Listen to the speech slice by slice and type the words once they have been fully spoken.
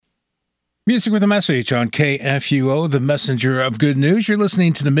Music with a Message on KFUO, the messenger of good news. You're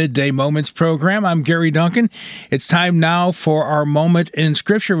listening to the Midday Moments program. I'm Gary Duncan. It's time now for our moment in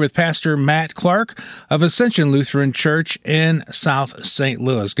Scripture with Pastor Matt Clark of Ascension Lutheran Church in South St.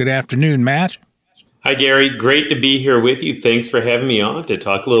 Louis. Good afternoon, Matt. Hi, Gary. Great to be here with you. Thanks for having me on to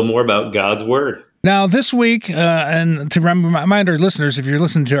talk a little more about God's Word. Now, this week, and to remind our listeners, if you're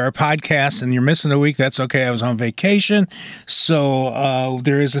listening to our podcast and you're missing a week, that's okay. I was on vacation, so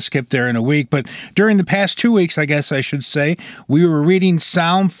there is a skip there in a week. But during the past 2 weeks, I guess I should say, we were reading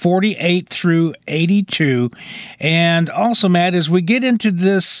Psalm 48 through 82. And also, Matt, as we get into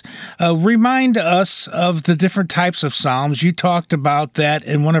this, remind us of the different types of Psalms. You talked about that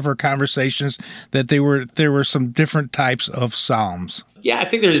in one of our conversations, that there were some different types of Psalms. Yeah, I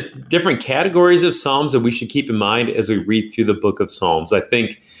think there's different categories of Psalms that we should keep in mind as we read through the book of Psalms. I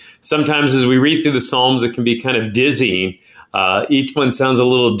think sometimes as we read through the Psalms, it can be kind of dizzying. Each one sounds a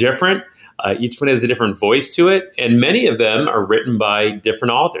little different. Each one has a different voice to it, and many of them are written by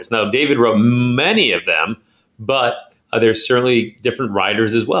different authors. Now, David wrote many of them, but there's certainly different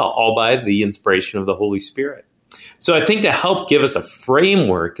writers as well, all by the inspiration of the Holy Spirit. So I think to help give us a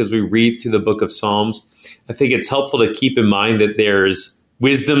framework as we read through the book of Psalms, I think it's helpful to keep in mind that there's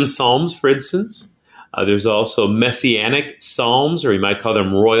wisdom psalms, for instance. There's also messianic psalms, or you might call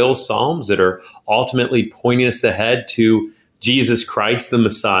them royal psalms, that are ultimately pointing us ahead to Jesus Christ, the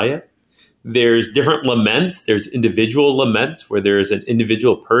Messiah. There's different laments. There's individual laments where there's an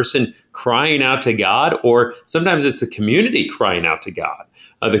individual person crying out to God, or sometimes it's the community crying out to God,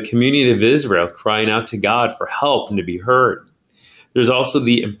 the community of Israel crying out to God for help and to be heard. There's also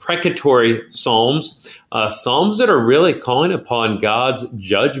the imprecatory psalms, psalms that are really calling upon God's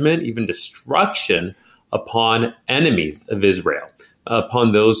judgment, even destruction, upon enemies of Israel,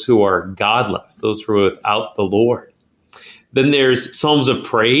 upon those who are godless, those who are without the Lord. Then there's psalms of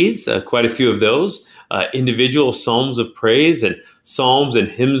praise, quite a few of those, individual psalms of praise and psalms and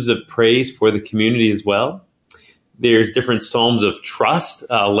hymns of praise for the community as well. There's different psalms of trust.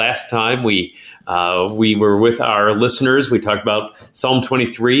 Last time we were with our listeners, we talked about Psalm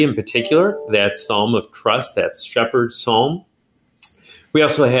 23 in particular, that psalm of trust, that shepherd psalm. We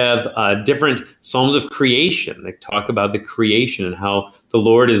also have different psalms of creation that talk about the creation and how the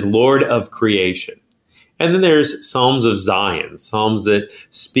Lord is Lord of creation. And then there's psalms of Zion, psalms that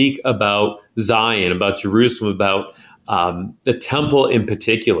speak about Zion, about Jerusalem, about the temple in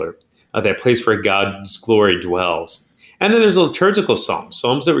particular. That place where God's glory dwells. And then there's liturgical psalms,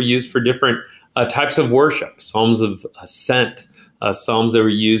 psalms that were used for different types of worship, psalms of ascent, psalms that were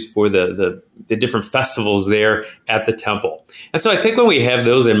used for the different festivals there at the temple. And so I think when we have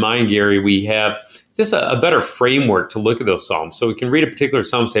those in mind, Gary, we have just a better framework to look at those psalms. So we can read a particular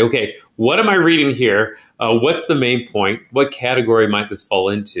psalm and say, okay, what am I reading here? What's the main point? What category might this fall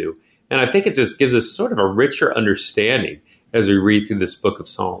into? And I think it just gives us sort of a richer understanding as we read through this book of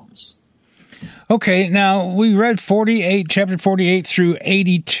Psalms. Okay, now we read chapter 48 through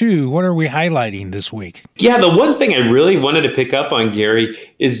 82. What are we highlighting this week? Yeah, the one thing I really wanted to pick up on, Gary,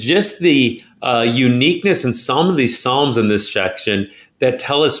 is just the uniqueness in some of these Psalms in this section that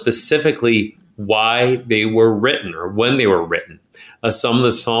tell us specifically why they were written or when they were written. Some of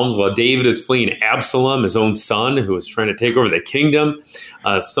the Psalms, while David is fleeing Absalom, his own son, who was trying to take over the kingdom,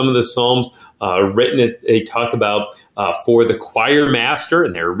 some of the Psalms written, they talk about for the choir master,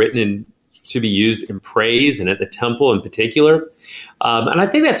 and they're written to be used in praise and at the temple in particular. And I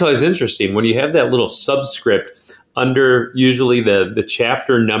think that's always interesting when you have that little subscript under usually the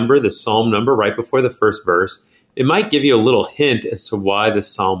chapter number, the psalm number right before the first verse. It might give you a little hint as to why the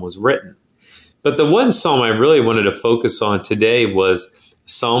psalm was written. But the one psalm I really wanted to focus on today was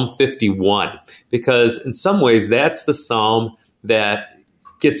Psalm 51, because in some ways that's the psalm that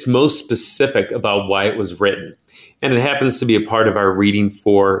gets most specific about why it was written. And it happens to be a part of our reading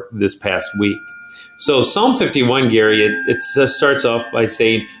for this past week. So Psalm 51, Gary, it starts off by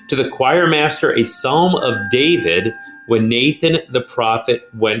saying, to the choir master, a psalm of David when Nathan the prophet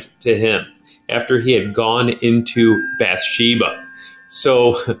went to him after he had gone into Bathsheba.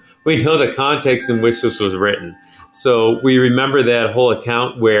 So we know the context in which this was written. So we remember that whole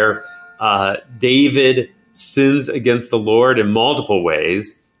account where David sins against the Lord in multiple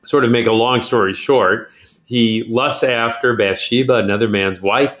ways. Sort of make a long story short, he lusts after Bathsheba, another man's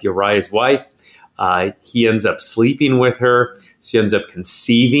wife, Uriah's wife. He ends up sleeping with her. She ends up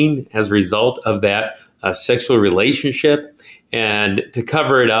conceiving as a result of that sexual relationship. And to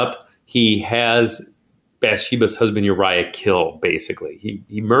cover it up, he has Bathsheba's husband Uriah killed, basically.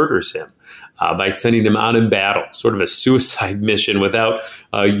 He murders him by sending him out in battle, sort of a suicide mission without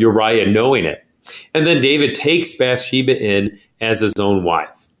Uriah knowing it. And then David takes Bathsheba in as his own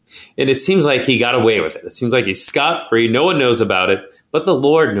wife. And it seems like he got away with it. It seems like he's scot-free. No one knows about it, but the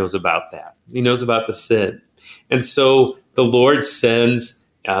Lord knows about that. He knows about the sin. And so the Lord sends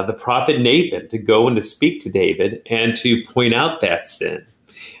the prophet Nathan to go and to speak to David and to point out that sin.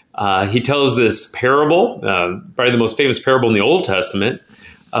 He tells this parable, probably the most famous parable in the Old Testament,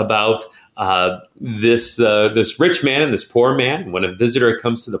 about this rich man and this poor man. When a visitor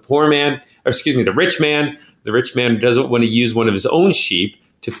comes to the rich man doesn't want to use one of his own sheep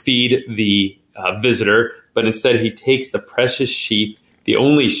to feed the visitor, but instead he takes the precious sheep, the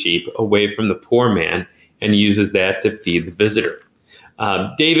only sheep, away from the poor man and uses that to feed the visitor.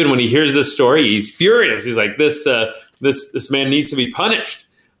 David, when he hears this story, he's furious. He's like, this man needs to be punished.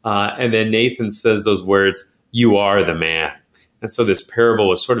 And then Nathan says those words, "You are the man." And so this parable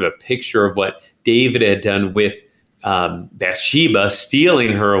was sort of a picture of what David had done with Bathsheba,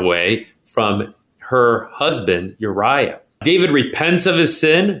 stealing her away from her husband, Uriah. David repents of his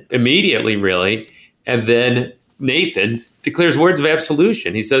sin immediately, really, and then Nathan declares words of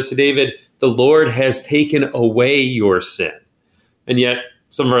absolution. He says to David, "The Lord has taken away your sin." And yet,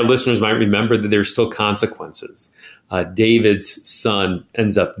 some of our listeners might remember that there's still consequences. David's son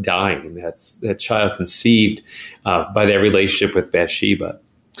ends up dying. That's that child conceived by that relationship with Bathsheba.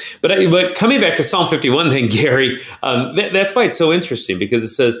 But coming back to Psalm 51, then, Gary, that's why it's so interesting, because it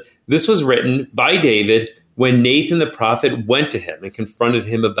says, this was written by David when Nathan the prophet went to him and confronted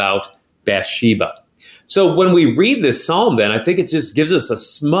him about Bathsheba. So when we read this psalm, then, I think it just gives us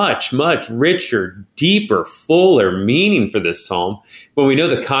a much, much richer, deeper, fuller meaning for this psalm when we know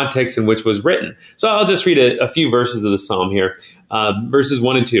the context in which it was written. So I'll just read a few verses of the psalm here. Verses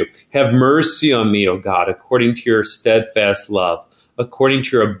 1 and 2. "Have mercy on me, O God, according to your steadfast love. According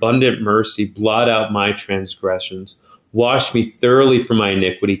to your abundant mercy, blot out my transgressions. Wash me thoroughly from my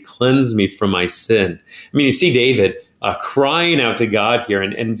iniquity. Cleanse me from my sin." I mean, you see David crying out to God here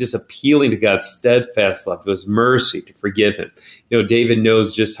and just appealing to God's steadfast love, to his mercy, to forgive him. David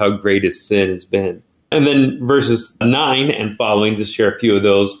knows just how great his sin has been. And then verses 9 and following, just share a few of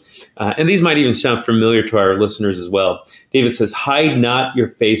those. And these might even sound familiar to our listeners as well. David says, "Hide not your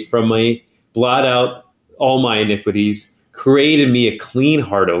face from me. Blot out all my iniquities. Create in me a clean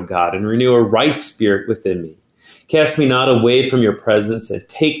heart, O God, and renew a right spirit within me. Cast me not away from your presence, and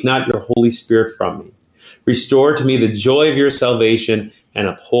take not your Holy Spirit from me. Restore to me the joy of your salvation, and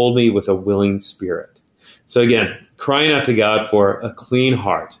uphold me with a willing spirit." So again, crying out to God for a clean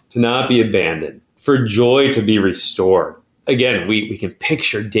heart, to not be abandoned, for joy to be restored. Again, we can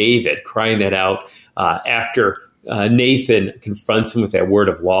picture David crying that out after Nathan confronts him with that word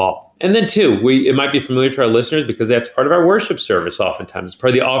of law. And then, too, it might be familiar to our listeners because that's part of our worship service oftentimes. It's part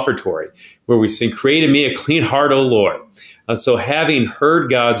of the offertory where we sing, "Create in me a clean heart, O Lord." So having heard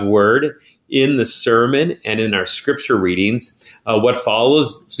God's word in the sermon and in our scripture readings, what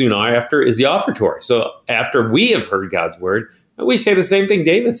follows soon after is the offertory. So after we have heard God's word, we say the same thing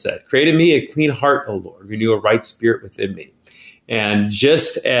David said, "Create in me a clean heart, O Lord, renew a right spirit within me." And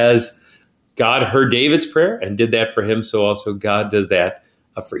just as God heard David's prayer and did that for him, so also God does that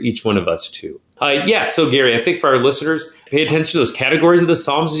for each one of us too. So Gary, I think for our listeners, pay attention to those categories of the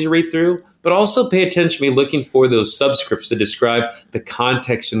Psalms as you read through, but also pay attention to me looking for those subscripts to describe the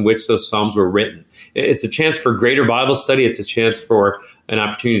context in which those Psalms were written. It's a chance for greater Bible study. It's a chance for an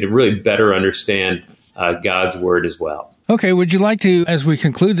opportunity to really better understand God's word as well. Okay, would you like to, as we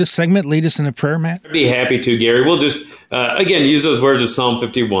conclude this segment, lead us in a prayer, Matt? I'd be happy to, Gary. We'll just, again, use those words of Psalm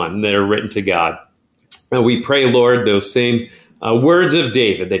 51 that are written to God. We pray, Lord, those same words of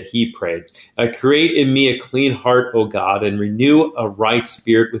David that he prayed. "Create in me a clean heart, O God, and renew a right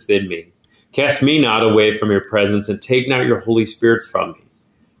spirit within me. Cast me not away from your presence, and take not your Holy Spirit from me.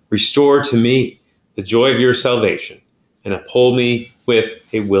 Restore to me the joy of your salvation, and uphold me with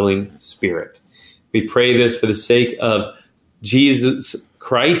a willing spirit." We pray this for the sake of Jesus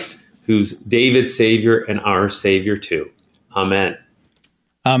Christ, who's David's Savior and our Savior too. Amen.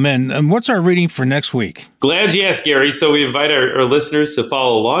 Amen. And what's our reading for next week? Glad you asked, Gary. So we invite our listeners to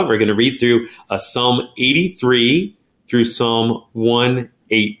follow along. We're going to read through Psalm 83 through Psalm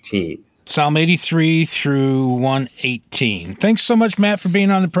 118. Psalm 83 through 118. Thanks so much, Matt, for being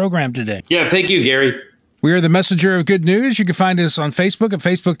on the program today. Yeah, thank you, Gary. We are the Messenger of Good News. You can find us on Facebook at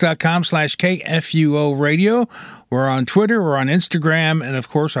facebook.com/KFUO Radio. We're on Twitter, we're on Instagram, and of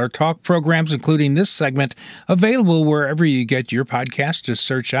course our talk programs, including this segment, available wherever you get your podcast. Just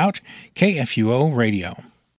search out KFUO Radio.